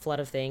like a flood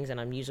of things, and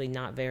I'm usually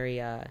not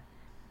very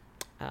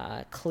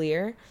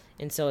clear,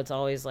 and so it's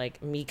always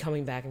like me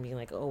coming back and being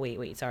like, oh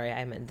wait, sorry,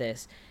 I meant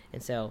this.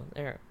 And so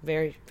they're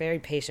very, very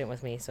patient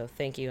with me, so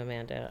thank you,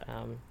 Amanda,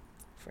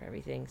 for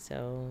everything.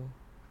 So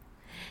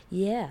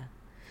yeah.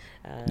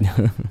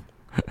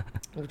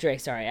 Dre,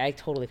 sorry, I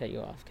totally cut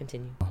you off.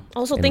 Continue.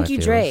 Also, thank you,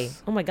 Dre.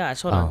 Oh my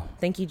gosh, hold on.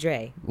 Thank you,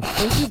 Dre.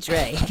 Thank you,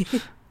 Dre.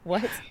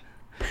 What?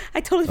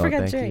 I totally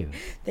forgot Dre.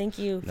 Thank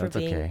you for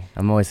being. Okay.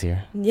 I'm always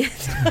here.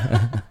 Yes.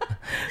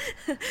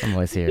 I'm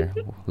always here,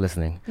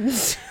 listening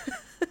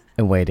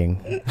and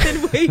waiting.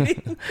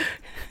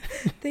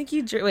 Thank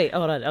you, Dre. Wait,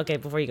 hold on. Okay,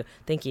 before you go,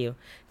 thank you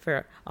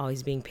for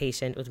always being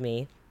patient with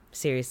me.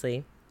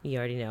 Seriously, you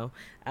already know.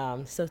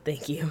 So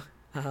thank you.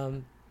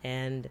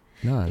 And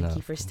thank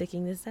you for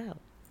sticking this out.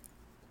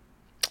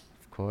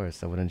 Of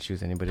course, I wouldn't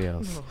choose anybody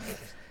else.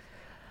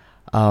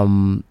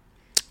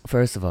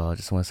 First of all, I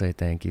just want to say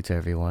thank you to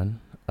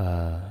everyone.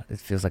 It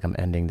feels like I'm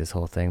ending this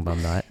whole thing, but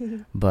I'm not.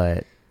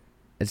 But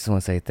I just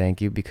want to say thank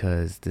you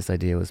because this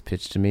idea was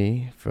pitched to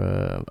me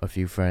from a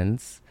few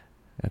friends.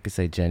 I could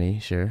say Jenny,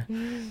 sure.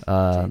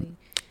 Jenny.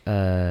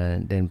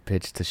 Then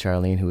pitched to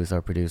Charlene, who is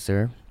our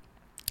producer.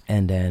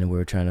 And then we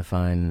were trying to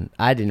find,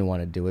 I didn't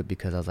want to do it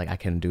because I was like, I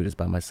can't do this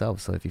by myself.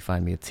 So if you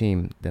find me a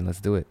team, then let's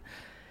do it.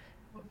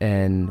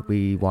 And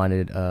we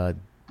wanted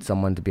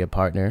someone to be a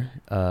partner,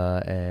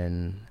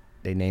 and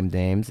they named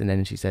names. And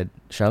then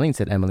Charlene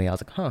said Emily. I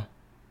was like,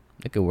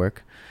 it could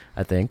work,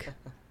 I think.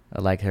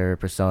 I like her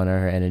persona,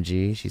 her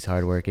energy. She's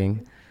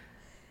hardworking.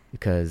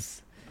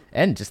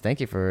 And just thank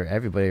you for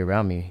everybody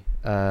around me.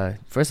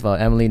 First of all,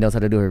 Emily knows how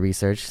to do her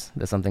research.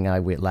 That's something I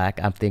would lack.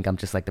 I think I'm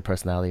just like the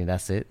personality and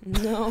that's it.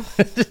 No.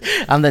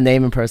 I'm the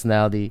name and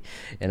personality,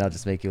 and I'll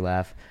just make you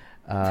laugh.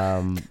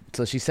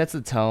 So she sets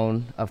the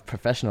tone of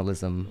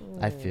professionalism,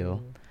 I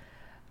feel.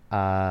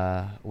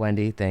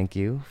 Wendy, thank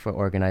you for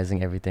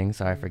organizing everything.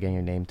 Sorry for getting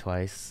your name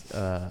twice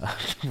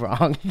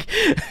wrong.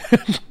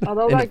 Oh,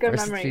 those are good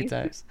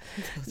memories.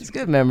 It's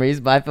good memories,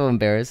 but I feel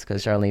embarrassed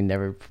because Charlene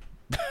never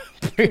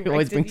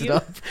always brings it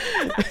up.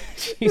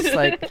 She's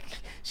like,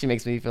 she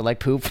makes me feel like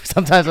poop.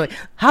 Sometimes I'm like,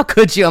 how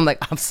could you? I'm like,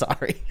 I'm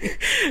sorry.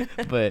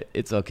 But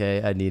it's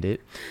okay. I need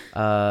it.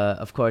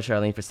 Of course,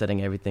 Charlene, for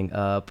setting everything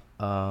up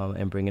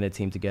and bringing a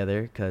team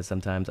together, because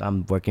sometimes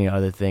I'm working on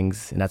other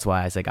things, and that's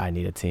why I was like, I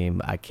need a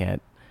team. I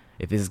can't.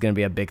 If this is going to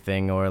be a big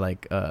thing or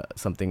like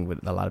something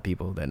with a lot of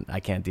people, then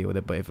I can't deal with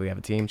it. But if we have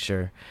a team,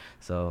 sure.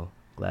 So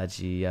glad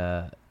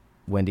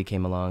Wendy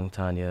came along,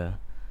 Tanya,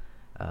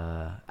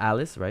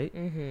 Alice, right?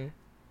 Mm-hmm.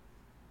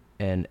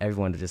 And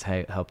everyone that just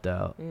helped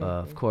out. Mm-hmm.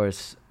 Of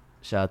course,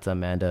 shout out to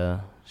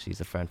Amanda. She's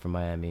a friend from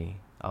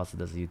Miami. Also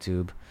does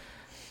YouTube.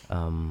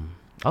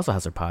 Also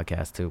has her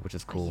podcast too, which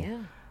is cool. Yeah.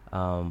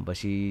 But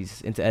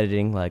she's into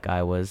editing like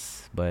I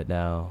was. But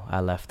now I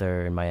left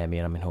her in Miami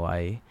and I'm in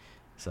Hawaii.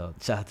 So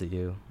shout out to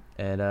you.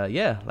 And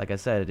yeah, like I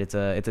said, it's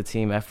a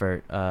team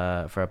effort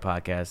for a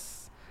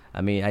podcast.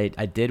 I mean,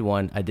 I did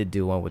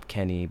do one with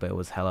Kenny, but it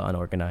was hella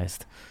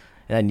unorganized.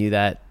 And I knew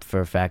that for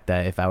a fact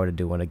that if I were to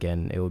do one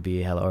again, it would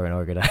be hella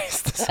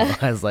unorganized. So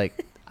I was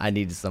like, I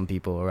needed some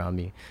people around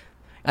me.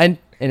 And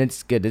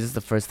it's good. This is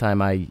the first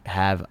time I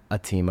have a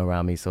team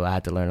around me, so I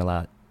had to learn a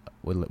lot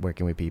with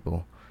working with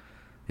people.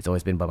 It's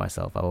always been by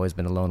myself. I've always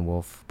been a lone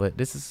wolf. But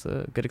this is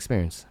a good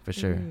experience, for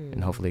sure.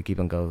 And hopefully Keep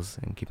On goes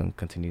and Keep On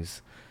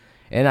continues.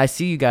 And I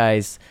see you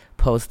guys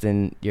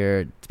posting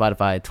your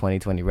Spotify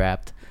 2020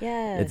 Wrapped.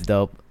 Yeah. It's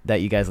dope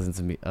that you guys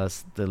listen to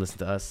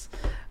us,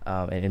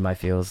 and In My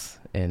Feels.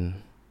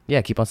 And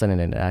yeah, keep on sending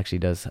it. It actually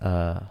does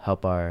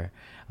help our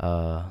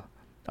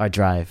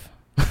drive.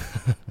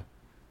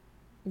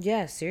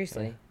 Yeah,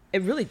 seriously. Yeah.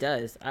 It really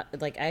does. I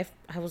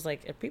was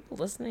like, are people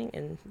listening?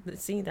 And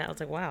seeing that, I was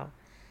like, wow.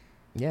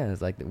 Yeah,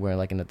 it's like we're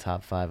like in the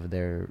top 5 of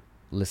their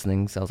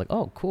listening. So I was like,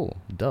 oh, cool,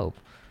 dope.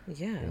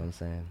 Yeah. You know what I'm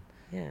saying?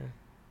 Yeah.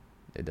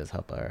 It does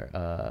help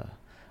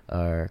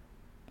our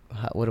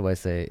what do I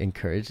say? It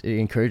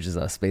encourages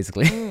us,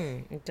 basically.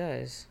 It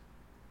does.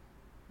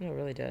 It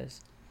really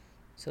does.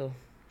 So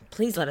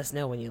please let us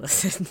know when you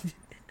listen.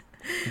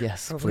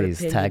 Yes, please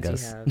tag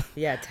us.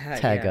 Yeah,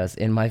 tag us.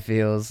 In My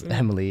Feels,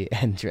 Emily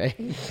and Dre.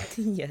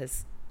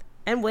 Yes,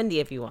 and Wendy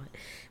if you want.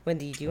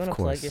 Wendy, do you want to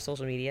plug your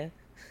social media?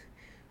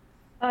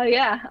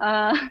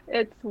 Yeah.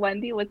 It's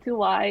Wendy with 2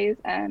 Y's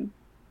and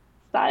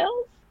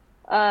Styles.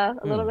 A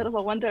little bit of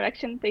a One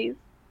Direction phase.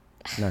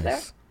 Nice.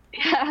 There.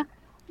 Yeah.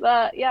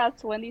 But yeah,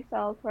 it's Wendy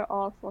Styles for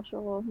all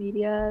social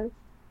medias.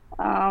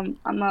 I'm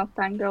a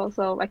fangirl,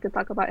 so I could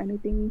talk about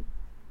anything.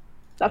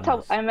 That's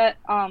how I met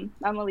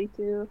Emily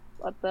too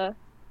at a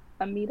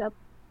meetup.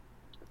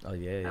 Oh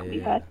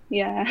yeah.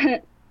 Yeah.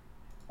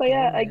 But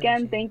yeah, Oh my gosh,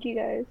 again, yeah. thank you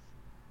guys.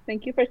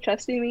 Thank you for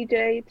trusting me,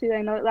 Jay, too.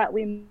 I know that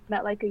we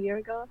met like a year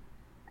ago.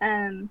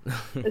 And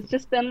it's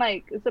just been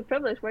like, it's a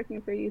privilege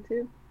working for you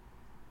too.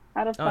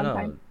 Had a Oh fun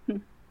time. no,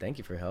 thank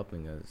you for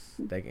helping us.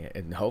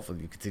 And hopefully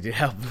you continue to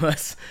help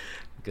us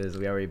because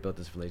we already built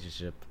this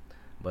relationship.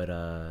 But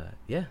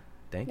yeah,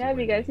 thank you, Yeah, if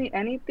you guys Wendy. need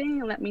anything,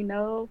 let me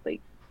know.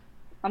 Like,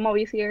 I'm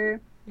always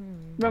here Oh,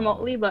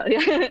 remotely, but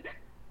yeah,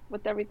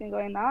 with everything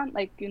going on,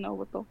 like,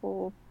 with the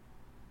whole,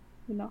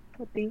 the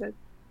things that,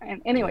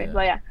 and anyway, yeah.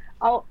 but yeah,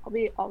 I'll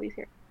be always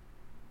here.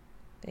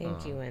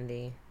 Thank you, Oh,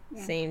 Wendy.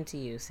 Yeah. Same to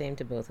you. Same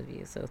to both of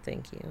you. So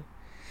thank you.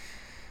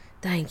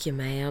 Thank you,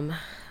 ma'am.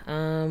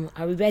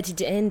 Are we ready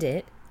to end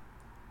it?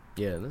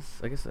 yeah.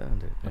 I guess that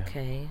ended. Yeah.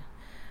 Okay.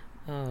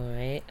 All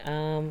right.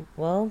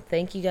 Well,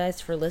 thank you guys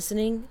for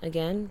listening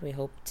again. We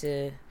hope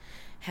to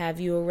have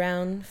you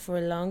around for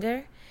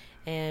longer.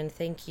 And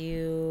thank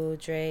you,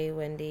 Dre,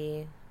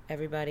 Wendy,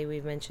 everybody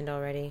we've mentioned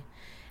already.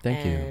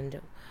 Thank you.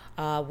 And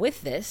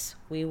with this,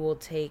 we will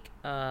take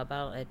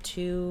about a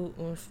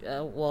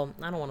well,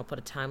 I don't want to put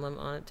a time limit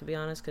on it, to be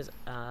honest, because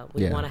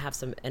we Yeah. want to have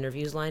some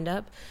interviews lined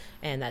up,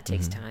 and that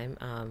takes Mm-hmm.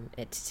 time.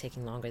 It's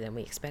taking longer than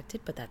we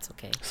expected, but that's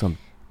okay. Some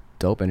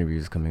dope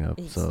interviews coming up.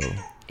 So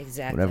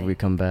Exactly. whenever we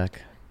come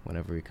back,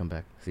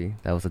 see,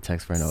 that was a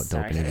text for a dope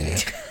Sorry. interview.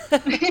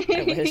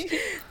 I wish.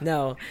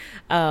 No.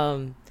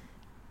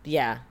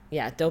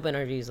 Yeah, dope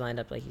interviews lined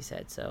up, like you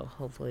said. So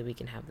hopefully we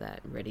can have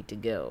that ready to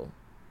go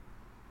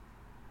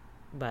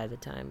by the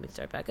time we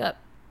start back up.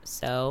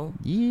 So,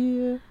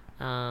 Yeah.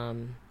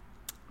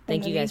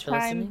 thank In you the guys for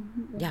listening.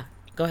 meantime, Yeah,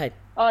 go ahead.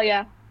 Oh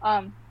yeah.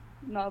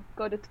 No,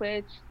 go to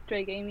Twitch,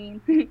 Dre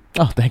Gaming.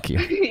 Oh, thank you.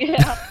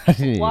 Yeah. I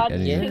didn't Watch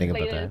even Yeah. his think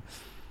about that.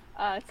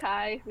 latest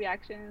Kai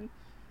reactions.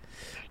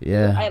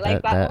 Yeah, I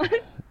like that one.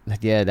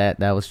 yeah,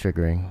 that was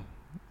triggering.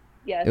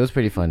 Yes. It was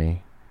pretty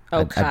funny. Oh,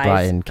 I brought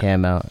Kai's. in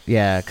Cam out.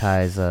 Yeah,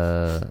 Kai's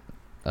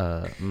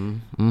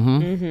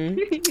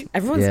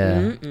Everyone's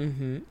Yeah.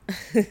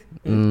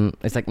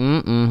 It's like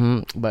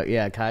but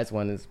yeah, Kai's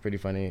one is pretty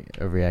funny.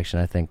 A reaction,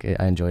 I think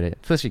I enjoyed it,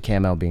 especially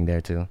Cam out being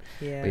there too.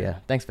 Yeah. But yeah,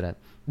 thanks for that.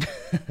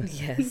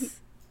 Yes.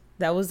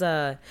 That was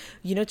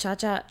Cha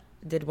Cha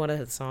did one of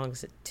the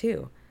songs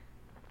too.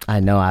 I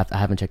know I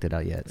haven't checked it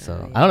out yet, so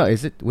Oh, yeah. I don't know.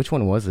 Is it which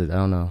one was it? I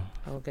don't know.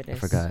 Oh goodness. I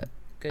forgot.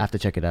 Good. I have to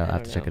check it out. I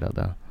have don't to check it know. out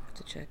though.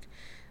 To check.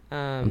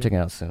 I'm checking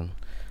it out soon.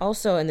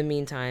 Also, in the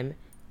meantime,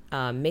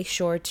 make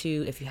sure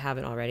to, if you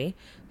haven't already,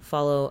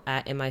 follow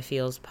at In My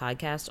Feels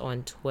Podcast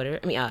on Twitter.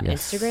 Yes.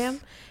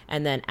 Instagram,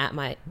 and then at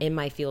In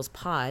My Feels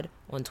Pod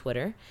on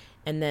Twitter,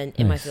 and then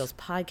In My Nice. Feels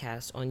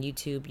Podcast on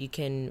YouTube. You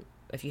can,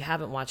 if you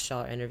haven't watched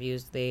our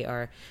interviews, they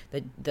are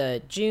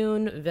the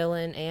June,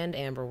 Villain, and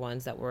Amber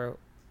ones that were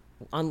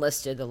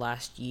unlisted the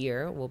last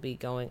year will be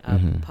going up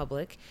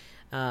public.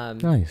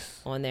 Nice.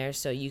 On there,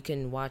 so you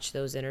can watch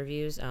those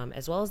interviews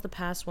as well as the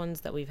past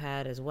ones that we've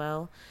had as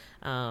well,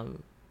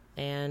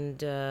 and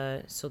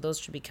so those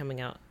should be coming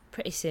out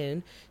pretty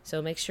soon,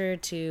 so make sure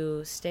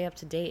to stay up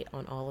to date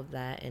on all of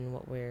that and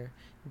what we're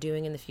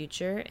doing in the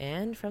future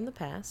and from the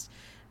past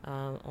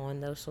on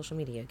those social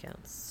media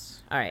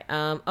accounts. All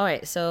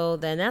right, so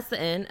then that's the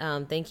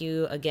end. Thank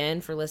you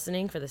again for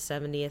listening for the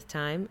 70th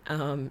time,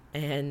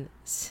 and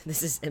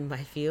this is In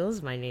My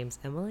Feels. My name's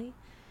Emily.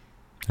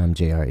 I'm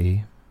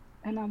JRE.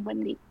 And I'm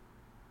Wendy.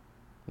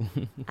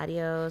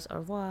 Adios, au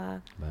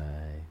revoir.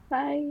 Bye.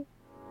 Bye.